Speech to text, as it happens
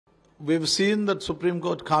we've seen that Supreme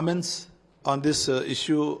Court comments on this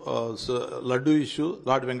issue, Laddu issue,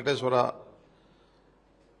 Lord Venkateswara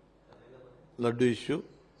Laddu issue.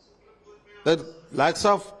 That lakhs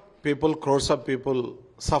of people, crores of people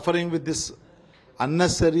suffering with this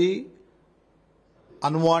unnecessary,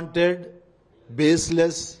 unwanted,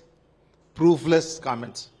 baseless, proofless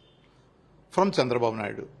comments from Chandrababu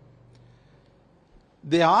Naidu.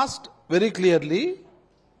 They asked very clearly,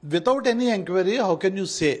 without any inquiry, how can you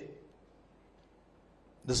say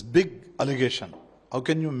this big allegation? How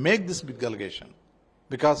can you make this big allegation?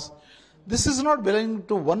 Because this is not belonging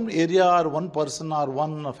to one area or one person or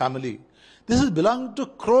one family. This is belonging to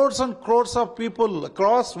crores and crores of people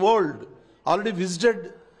across world. Already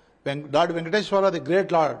visited Lord Venkateswara, the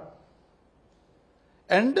great Lord.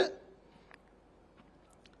 And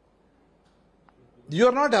you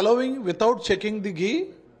are not allowing without checking the ghee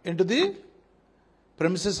into the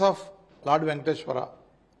premises of Lord Venkateswara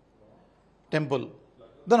temple.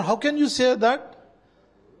 Then how can you say that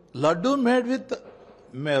laddu made with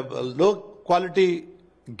low quality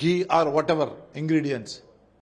ghee or whatever ingredients